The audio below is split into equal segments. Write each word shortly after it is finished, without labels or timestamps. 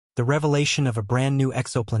The revelation of a brand new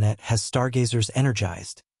exoplanet has stargazers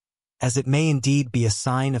energized, as it may indeed be a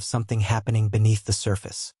sign of something happening beneath the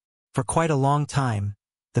surface. For quite a long time,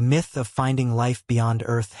 the myth of finding life beyond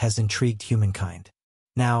Earth has intrigued humankind.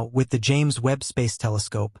 Now, with the James Webb Space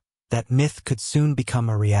Telescope, that myth could soon become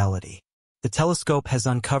a reality. The telescope has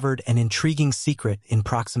uncovered an intriguing secret in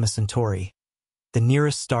Proxima Centauri, the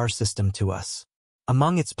nearest star system to us.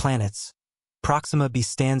 Among its planets, Proxima B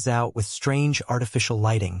stands out with strange artificial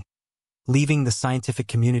lighting, leaving the scientific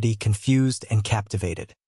community confused and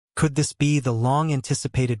captivated. Could this be the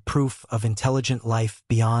long-anticipated proof of intelligent life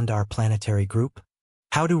beyond our planetary group?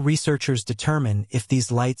 How do researchers determine if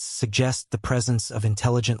these lights suggest the presence of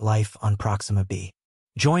intelligent life on Proxima B?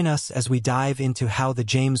 Join us as we dive into how the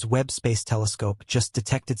James Webb Space Telescope just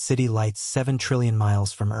detected city lights 7 trillion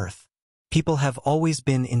miles from Earth. People have always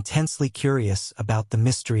been intensely curious about the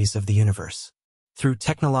mysteries of the universe. Through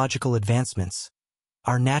technological advancements,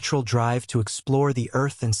 our natural drive to explore the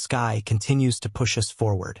Earth and sky continues to push us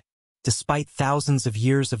forward. Despite thousands of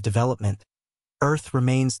years of development, Earth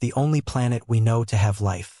remains the only planet we know to have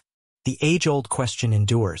life. The age-old question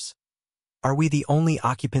endures. Are we the only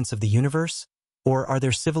occupants of the universe, or are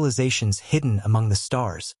there civilizations hidden among the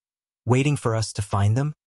stars, waiting for us to find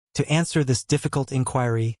them? To answer this difficult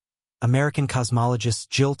inquiry, American cosmologists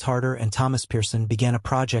Jill Tarter and Thomas Pearson began a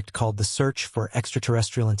project called the Search for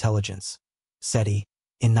Extraterrestrial Intelligence, SETI,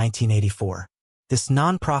 in 1984. This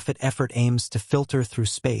nonprofit effort aims to filter through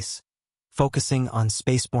space, focusing on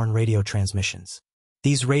spaceborne radio transmissions.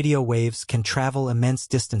 These radio waves can travel immense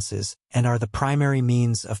distances and are the primary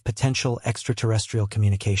means of potential extraterrestrial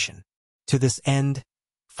communication. To this end,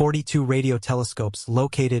 42 radio telescopes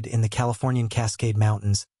located in the Californian Cascade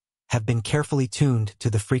Mountains have been carefully tuned to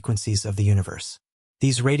the frequencies of the universe.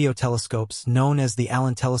 These radio telescopes, known as the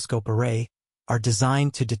Allen Telescope Array, are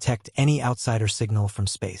designed to detect any outsider signal from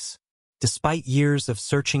space. Despite years of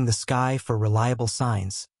searching the sky for reliable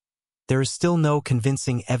signs, there is still no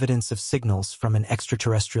convincing evidence of signals from an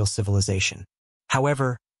extraterrestrial civilization.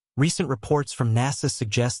 However, recent reports from NASA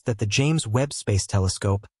suggest that the James Webb Space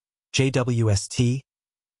Telescope, JWST,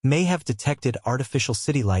 may have detected artificial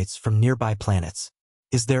city lights from nearby planets.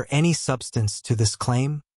 Is there any substance to this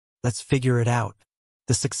claim? Let's figure it out.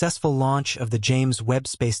 The successful launch of the James Webb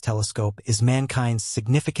Space Telescope is mankind's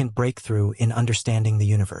significant breakthrough in understanding the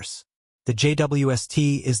universe. The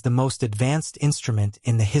JWST is the most advanced instrument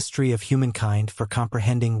in the history of humankind for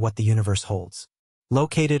comprehending what the universe holds.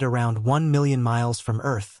 Located around 1 million miles from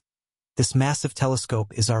Earth, this massive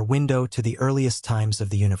telescope is our window to the earliest times of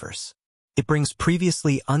the universe. It brings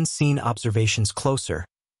previously unseen observations closer,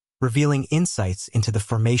 revealing insights into the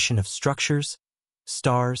formation of structures,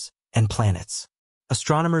 stars, and planets.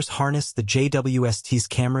 Astronomers harness the JWST's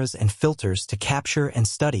cameras and filters to capture and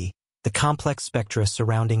study the complex spectra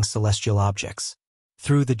surrounding celestial objects.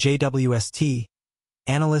 Through the JWST,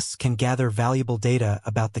 analysts can gather valuable data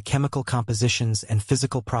about the chemical compositions and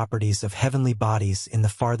physical properties of heavenly bodies in the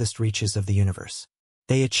farthest reaches of the universe.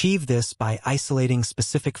 They achieve this by isolating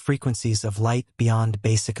specific frequencies of light beyond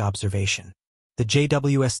basic observation. The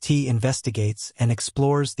JWST investigates and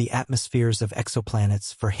explores the atmospheres of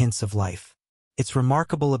exoplanets for hints of life. Its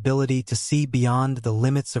remarkable ability to see beyond the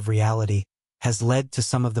limits of reality has led to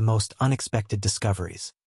some of the most unexpected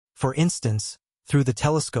discoveries. For instance, through the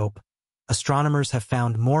telescope, astronomers have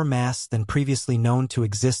found more mass than previously known to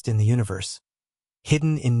exist in the universe,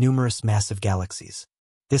 hidden in numerous massive galaxies.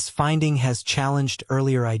 This finding has challenged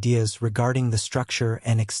earlier ideas regarding the structure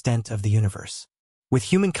and extent of the universe. With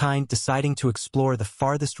humankind deciding to explore the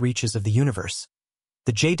farthest reaches of the universe,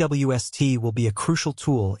 the JWST will be a crucial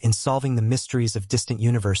tool in solving the mysteries of distant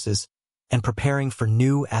universes and preparing for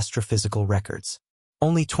new astrophysical records.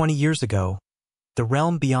 Only 20 years ago, the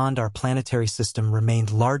realm beyond our planetary system remained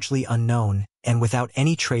largely unknown and without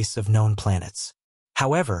any trace of known planets.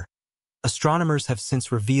 However, astronomers have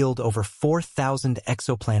since revealed over 4,000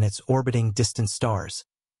 exoplanets orbiting distant stars,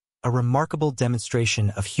 a remarkable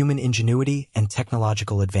demonstration of human ingenuity and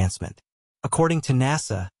technological advancement. According to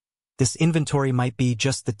NASA, this inventory might be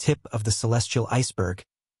just the tip of the celestial iceberg,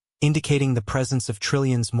 indicating the presence of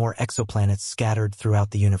trillions more exoplanets scattered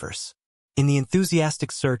throughout the universe. In the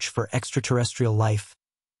enthusiastic search for extraterrestrial life,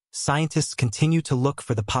 scientists continue to look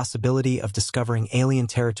for the possibility of discovering alien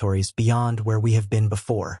territories beyond where we have been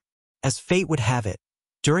before. As fate would have it,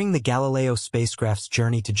 during the Galileo spacecraft's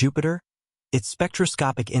journey to Jupiter, its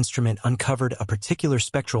spectroscopic instrument uncovered a particular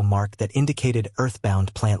spectral mark that indicated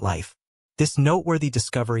earthbound plant life. This noteworthy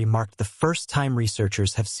discovery marked the first time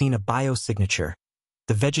researchers have seen a biosignature,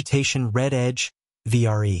 the vegetation red edge,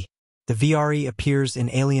 VRE. The VRE appears in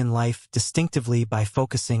alien life distinctively by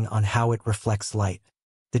focusing on how it reflects light.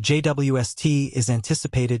 The JWST is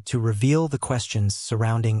anticipated to reveal the questions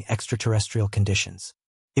surrounding extraterrestrial conditions.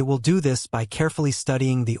 It will do this by carefully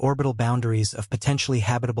studying the orbital boundaries of potentially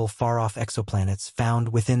habitable far-off exoplanets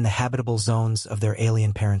found within the habitable zones of their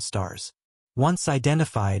alien parent stars. Once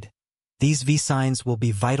identified, these V-signs will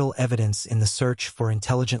be vital evidence in the search for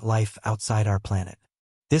intelligent life outside our planet.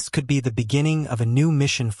 This could be the beginning of a new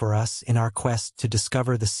mission for us in our quest to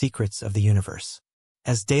discover the secrets of the universe.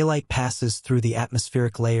 As daylight passes through the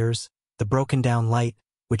atmospheric layers, the broken-down light,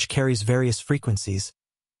 which carries various frequencies,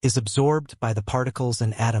 is absorbed by the particles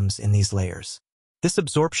and atoms in these layers. This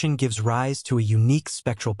absorption gives rise to a unique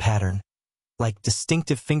spectral pattern, like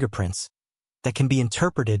distinctive fingerprints, that can be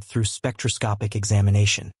interpreted through spectroscopic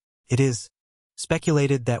examination. It is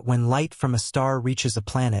speculated that when light from a star reaches a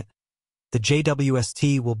planet, the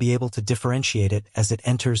JWST will be able to differentiate it as it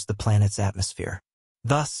enters the planet's atmosphere.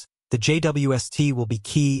 Thus, the JWST will be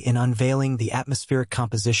key in unveiling the atmospheric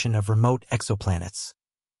composition of remote exoplanets,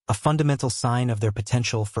 a fundamental sign of their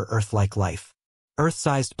potential for Earth-like life.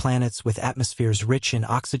 Earth-sized planets with atmospheres rich in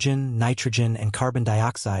oxygen, nitrogen, and carbon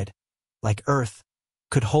dioxide, like Earth,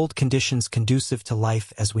 could hold conditions conducive to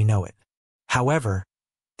life as we know it. However,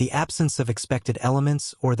 the absence of expected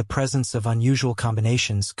elements or the presence of unusual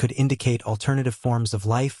combinations could indicate alternative forms of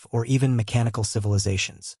life or even mechanical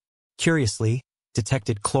civilizations. Curiously,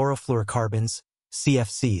 detected chlorofluorocarbons,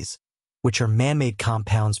 CFCs, which are man-made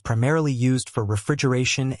compounds primarily used for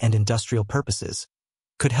refrigeration and industrial purposes,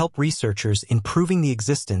 could help researchers in proving the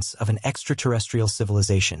existence of an extraterrestrial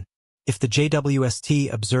civilization. If the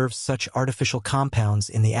JWST observes such artificial compounds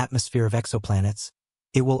in the atmosphere of exoplanets,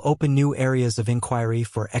 it will open new areas of inquiry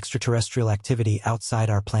for extraterrestrial activity outside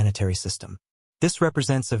our planetary system. This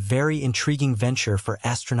represents a very intriguing venture for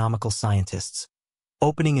astronomical scientists,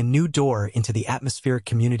 opening a new door into the atmospheric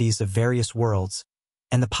communities of various worlds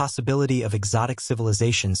and the possibility of exotic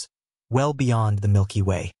civilizations well beyond the Milky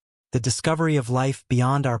Way. The discovery of life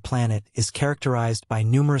beyond our planet is characterized by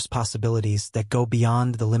numerous possibilities that go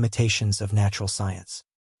beyond the limitations of natural science.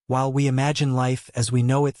 While we imagine life as we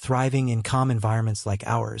know it thriving in calm environments like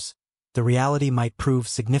ours, the reality might prove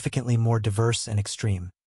significantly more diverse and extreme.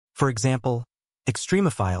 For example,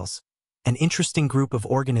 extremophiles, an interesting group of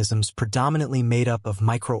organisms predominantly made up of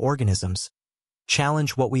microorganisms,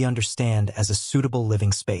 challenge what we understand as a suitable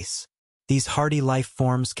living space. These hardy life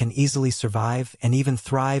forms can easily survive and even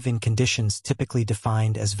thrive in conditions typically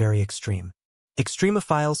defined as very extreme.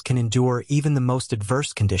 Extremophiles can endure even the most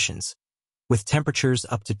adverse conditions, with temperatures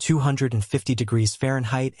up to 250 degrees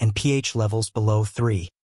Fahrenheit and pH levels below 3.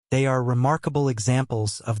 They are remarkable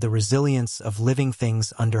examples of the resilience of living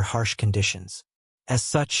things under harsh conditions. As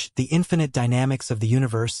such, the infinite dynamics of the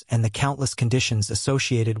universe and the countless conditions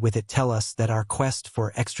associated with it tell us that our quest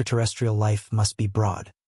for extraterrestrial life must be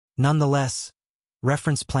broad. Nonetheless,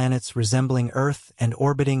 reference planets resembling Earth and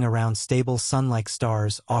orbiting around stable sun-like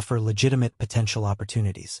stars offer legitimate potential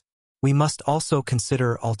opportunities. We must also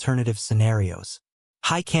consider alternative scenarios.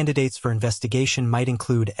 High candidates for investigation might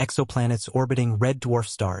include exoplanets orbiting red dwarf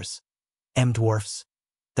stars, M-dwarfs,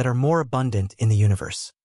 that are more abundant in the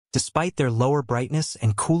universe. Despite their lower brightness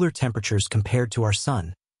and cooler temperatures compared to our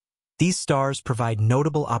Sun, these stars provide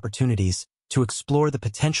notable opportunities to explore the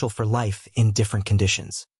potential for life in different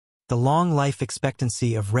conditions. The long life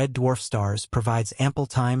expectancy of red dwarf stars provides ample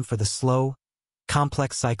time for the slow,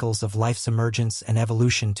 complex cycles of life's emergence and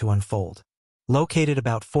evolution to unfold. Located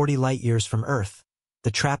about 40 light-years from Earth,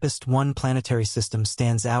 the TRAPPIST-1 planetary system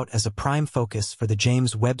stands out as a prime focus for the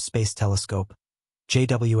James Webb Space Telescope,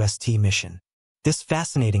 JWST mission. This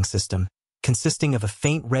fascinating system, consisting of a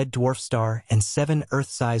faint red dwarf star and 7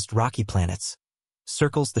 Earth-sized rocky planets,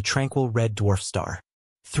 circles the tranquil red dwarf star.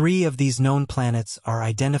 3 of these known planets are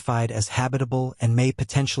identified as habitable and may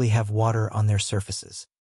potentially have water on their surfaces.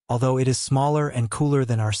 Although it is smaller and cooler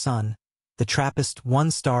than our Sun, the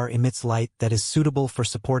TRAPPIST-1 star emits light that is suitable for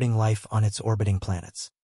supporting life on its orbiting planets.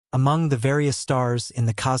 Among the various stars in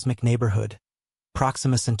the cosmic neighborhood,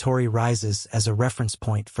 Proxima Centauri rises as a reference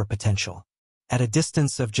point for potential. At a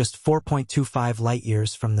distance of just 4.25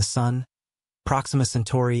 light-years from the Sun, Proxima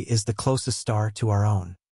Centauri is the closest star to our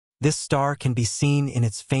own. This star can be seen in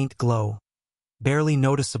its faint glow, barely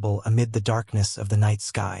noticeable amid the darkness of the night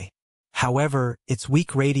sky. However, its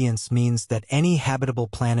weak radiance means that any habitable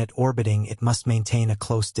planet orbiting it must maintain a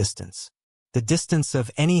close distance. The distance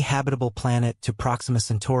of any habitable planet to Proxima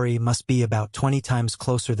Centauri must be about 20 times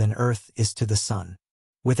closer than Earth is to the Sun.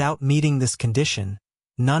 Without meeting this condition,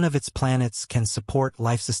 none of its planets can support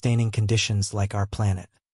life-sustaining conditions like our planet.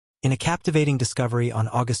 In a captivating discovery on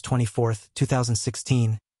August 24,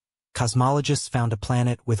 2016, cosmologists found a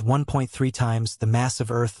planet with 1.3 times the mass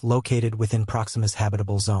of Earth located within Proxima's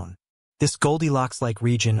habitable zone. This Goldilocks-like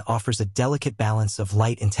region offers a delicate balance of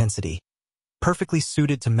light intensity, perfectly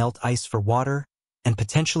suited to melt ice for water and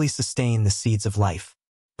potentially sustain the seeds of life.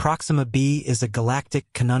 Proxima B is a galactic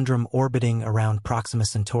conundrum orbiting around Proxima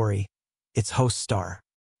Centauri, its host star.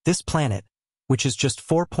 This planet, which is just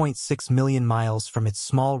 4.6 million miles from its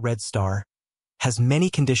small red star, has many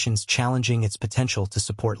conditions challenging its potential to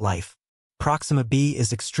support life. Proxima B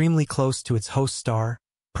is extremely close to its host star,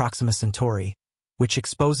 Proxima Centauri, which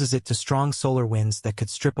exposes it to strong solar winds that could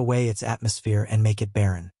strip away its atmosphere and make it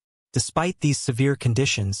barren. Despite these severe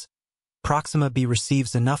conditions, Proxima B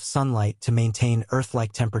receives enough sunlight to maintain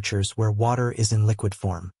Earth-like temperatures where water is in liquid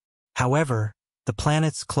form. However, the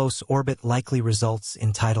planet's close orbit likely results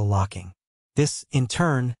in tidal locking. This, in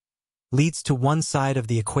turn, leads to one side of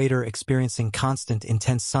the equator experiencing constant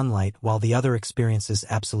intense sunlight while the other experiences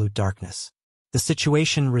absolute darkness. The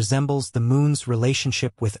situation resembles the Moon's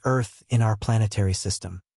relationship with Earth in our planetary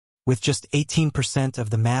system. With just 18% of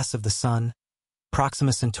the mass of the Sun,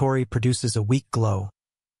 Proxima Centauri produces a weak glow,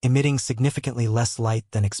 emitting significantly less light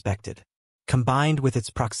than expected. Combined with its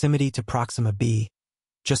proximity to Proxima B,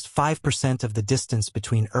 just 5% of the distance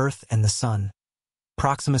between Earth and the Sun,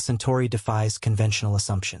 Proxima Centauri defies conventional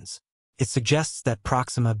assumptions. It suggests that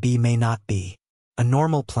Proxima B may not be a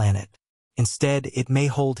normal planet. Instead, it may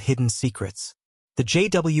hold hidden secrets. The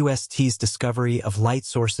JWST's discovery of light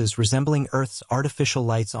sources resembling Earth's artificial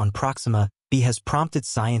lights on Proxima B has prompted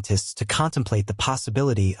scientists to contemplate the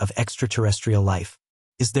possibility of extraterrestrial life.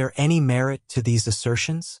 Is there any merit to these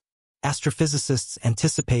assertions? Astrophysicists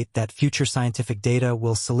anticipate that future scientific data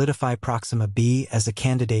will solidify Proxima B as a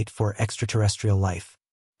candidate for extraterrestrial life.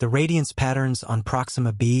 The radiance patterns on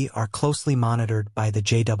Proxima B are closely monitored by the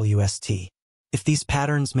JWST. If these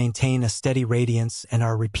patterns maintain a steady radiance and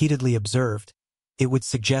are repeatedly observed, it would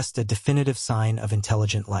suggest a definitive sign of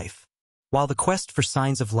intelligent life. While the quest for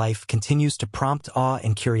signs of life continues to prompt awe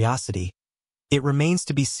and curiosity, it remains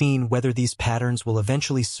to be seen whether these patterns will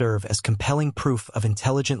eventually serve as compelling proof of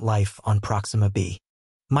intelligent life on Proxima B.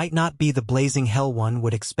 Might not be the blazing hell one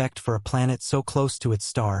would expect for a planet so close to its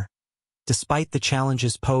star, despite the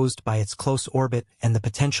challenges posed by its close orbit and the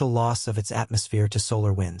potential loss of its atmosphere to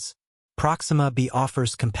solar winds. Proxima B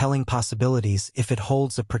offers compelling possibilities if it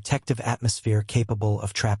holds a protective atmosphere capable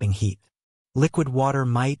of trapping heat. Liquid water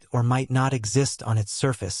might or might not exist on its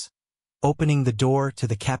surface, opening the door to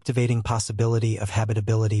the captivating possibility of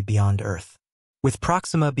habitability beyond Earth. With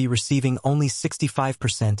Proxima B receiving only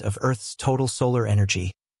 65% of Earth's total solar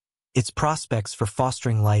energy, its prospects for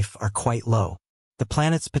fostering life are quite low. The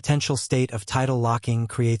planet's potential state of tidal locking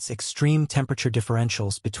creates extreme temperature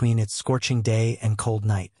differentials between its scorching day and cold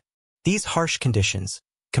night. These harsh conditions,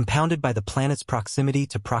 compounded by the planet's proximity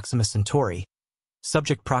to Proxima Centauri,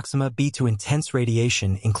 subject Proxima B to intense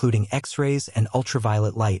radiation including X-rays and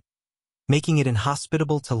ultraviolet light, making it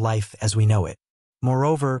inhospitable to life as we know it.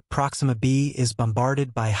 Moreover, Proxima B is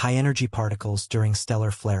bombarded by high-energy particles during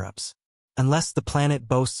stellar flare-ups. Unless the planet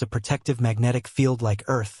boasts a protective magnetic field like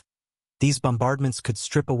Earth, these bombardments could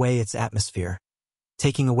strip away its atmosphere,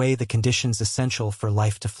 taking away the conditions essential for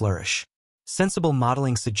life to flourish. Sensible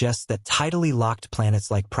modeling suggests that tidally locked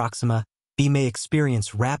planets like Proxima B may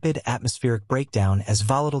experience rapid atmospheric breakdown as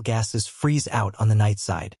volatile gases freeze out on the night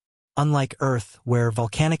side. Unlike Earth, where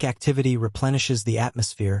volcanic activity replenishes the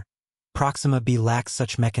atmosphere, Proxima B lacks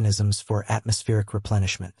such mechanisms for atmospheric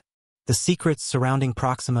replenishment. The secrets surrounding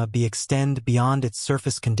Proxima B extend beyond its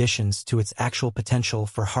surface conditions to its actual potential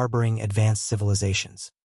for harboring advanced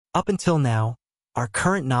civilizations. Up until now, our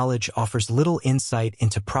current knowledge offers little insight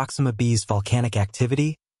into Proxima B's volcanic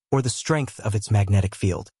activity or the strength of its magnetic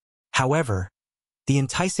field. However, the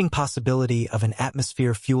enticing possibility of an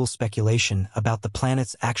atmosphere fuels speculation about the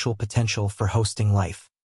planet's actual potential for hosting life.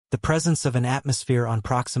 The presence of an atmosphere on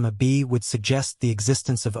Proxima B would suggest the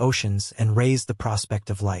existence of oceans and raise the prospect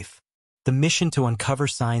of life. The mission to uncover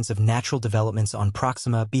signs of natural developments on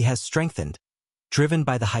Proxima B has strengthened, driven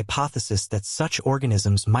by the hypothesis that such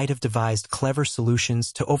organisms might have devised clever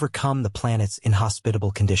solutions to overcome the planet's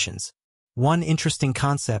inhospitable conditions. One interesting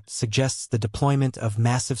concept suggests the deployment of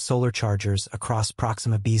massive solar chargers across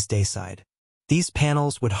Proxima B's dayside. These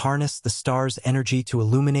panels would harness the star's energy to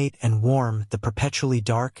illuminate and warm the perpetually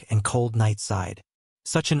dark and cold night side.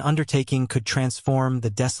 Such an undertaking could transform the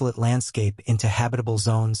desolate landscape into habitable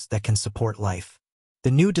zones that can support life. The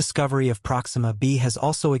new discovery of Proxima B has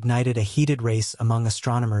also ignited a heated race among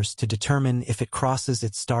astronomers to determine if it crosses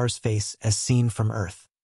its star's face as seen from Earth.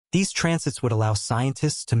 These transits would allow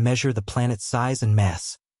scientists to measure the planet's size and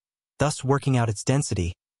mass, thus working out its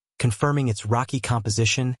density, confirming its rocky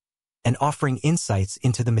composition, and offering insights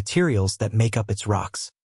into the materials that make up its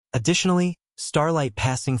rocks. Additionally, starlight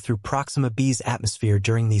passing through Proxima B's atmosphere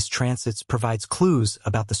during these transits provides clues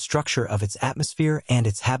about the structure of its atmosphere and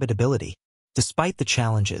its habitability. Despite the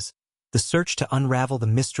challenges, the search to unravel the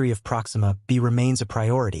mystery of Proxima B remains a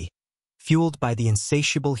priority, fueled by the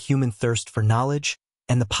insatiable human thirst for knowledge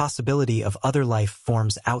and the possibility of other life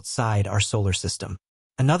forms outside our solar system.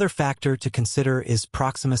 Another factor to consider is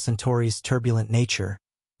Proxima Centauri's turbulent nature,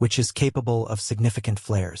 which is capable of significant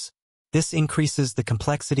flares. This increases the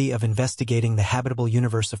complexity of investigating the habitable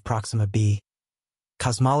universe of Proxima B.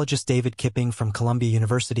 Cosmologist David Kipping from Columbia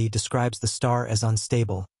University describes the star as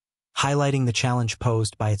unstable, highlighting the challenge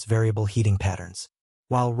posed by its variable heating patterns.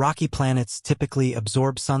 While rocky planets typically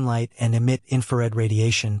absorb sunlight and emit infrared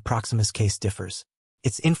radiation, Proxima's case differs.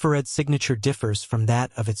 Its infrared signature differs from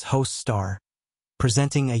that of its host star,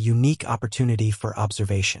 presenting a unique opportunity for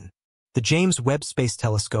observation. The James Webb Space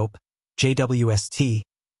Telescope, JWST,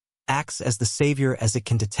 acts as the savior as it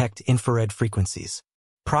can detect infrared frequencies.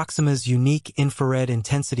 Proxima's unique infrared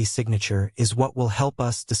intensity signature is what will help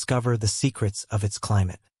us discover the secrets of its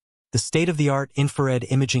climate. The state-of-the-art infrared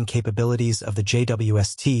imaging capabilities of the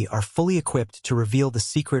JWST are fully equipped to reveal the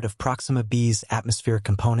secret of Proxima B's atmospheric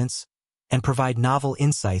components and provide novel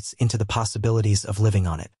insights into the possibilities of living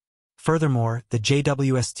on it. Furthermore, the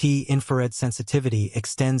JWST infrared sensitivity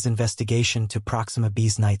extends investigation to Proxima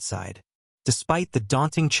B's night side. Despite the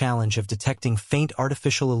daunting challenge of detecting faint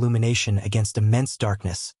artificial illumination against immense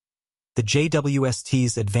darkness, the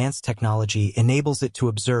JWST's advanced technology enables it to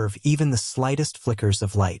observe even the slightest flickers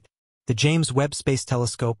of light. The James Webb Space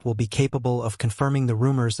Telescope will be capable of confirming the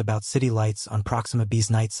rumors about city lights on Proxima B's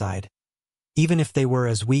night side, even if they were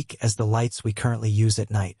as weak as the lights we currently use at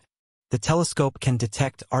night. The telescope can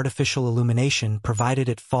detect artificial illumination provided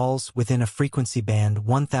it falls within a frequency band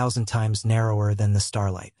 1,000 times narrower than the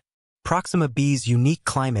starlight. Proxima B's unique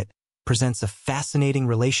climate presents a fascinating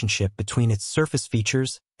relationship between its surface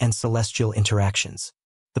features and celestial interactions.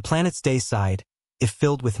 The planet's day side, if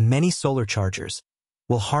filled with many solar chargers,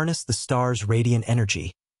 will harness the star's radiant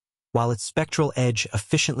energy, while its spectral edge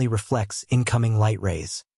efficiently reflects incoming light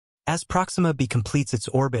rays. As Proxima B completes its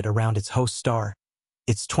orbit around its host star,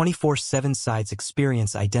 its 24/7 sides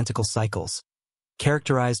experience identical cycles,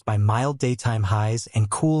 characterized by mild daytime highs and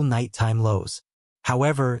cool nighttime lows.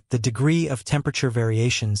 However, the degree of temperature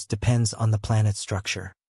variations depends on the planet's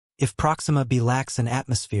structure. If Proxima B lacks an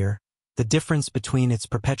atmosphere, the difference between its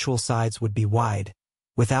perpetual sides would be wide,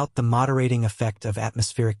 without the moderating effect of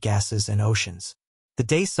atmospheric gases and oceans. The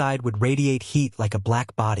day side would radiate heat like a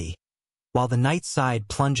black body, while the night side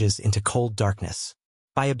plunges into cold darkness.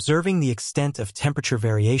 By observing the extent of temperature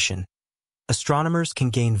variation, astronomers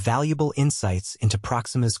can gain valuable insights into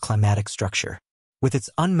Proxima's climatic structure. With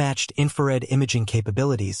its unmatched infrared imaging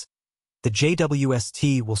capabilities, the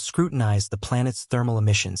JWST will scrutinize the planet's thermal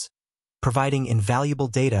emissions, providing invaluable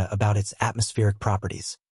data about its atmospheric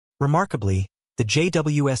properties. Remarkably, the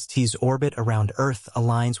JWST's orbit around Earth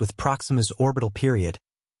aligns with Proxima's orbital period,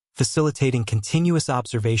 facilitating continuous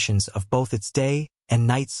observations of both its day and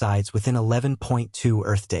night sides within 11.2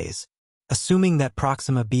 Earth days. Assuming that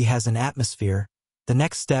Proxima B has an atmosphere, the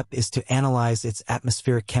next step is to analyze its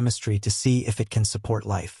atmospheric chemistry to see if it can support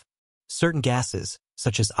life. Certain gases,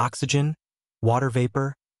 such as oxygen, water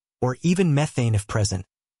vapor, or even methane if present,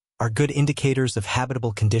 are good indicators of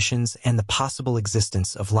habitable conditions and the possible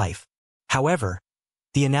existence of life. However,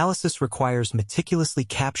 the analysis requires meticulously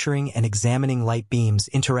capturing and examining light beams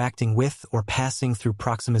interacting with or passing through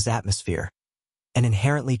Proxima's atmosphere, an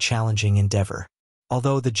inherently challenging endeavor.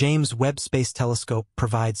 Although the James Webb Space Telescope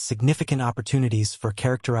provides significant opportunities for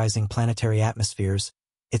characterizing planetary atmospheres,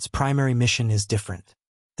 its primary mission is different.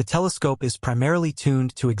 The telescope is primarily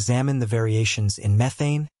tuned to examine the variations in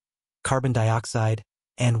methane, carbon dioxide,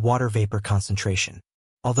 and water vapor concentration.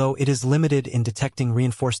 Although it is limited in detecting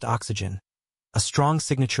reinforced oxygen, a strong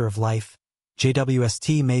signature of life,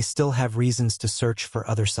 JWST may still have reasons to search for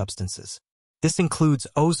other substances. This includes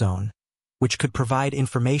ozone, which could provide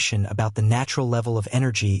information about the natural level of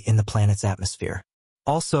energy in the planet's atmosphere.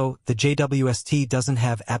 Also, the JWST doesn't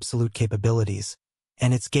have absolute capabilities,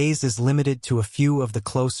 and its gaze is limited to a few of the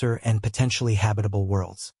closer and potentially habitable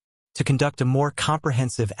worlds. To conduct a more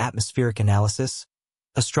comprehensive atmospheric analysis,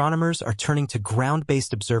 astronomers are turning to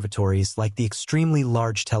ground-based observatories like the Extremely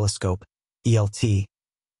Large Telescope, ELT,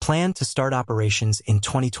 planned to start operations in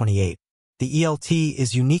 2028. The ELT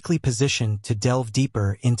is uniquely positioned to delve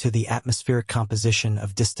deeper into the atmospheric composition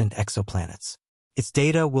of distant exoplanets. Its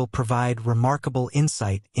data will provide remarkable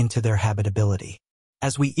insight into their habitability.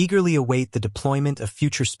 As we eagerly await the deployment of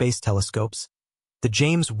future space telescopes, the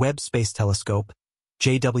James Webb Space Telescope,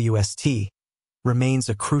 JWST, remains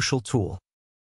a crucial tool.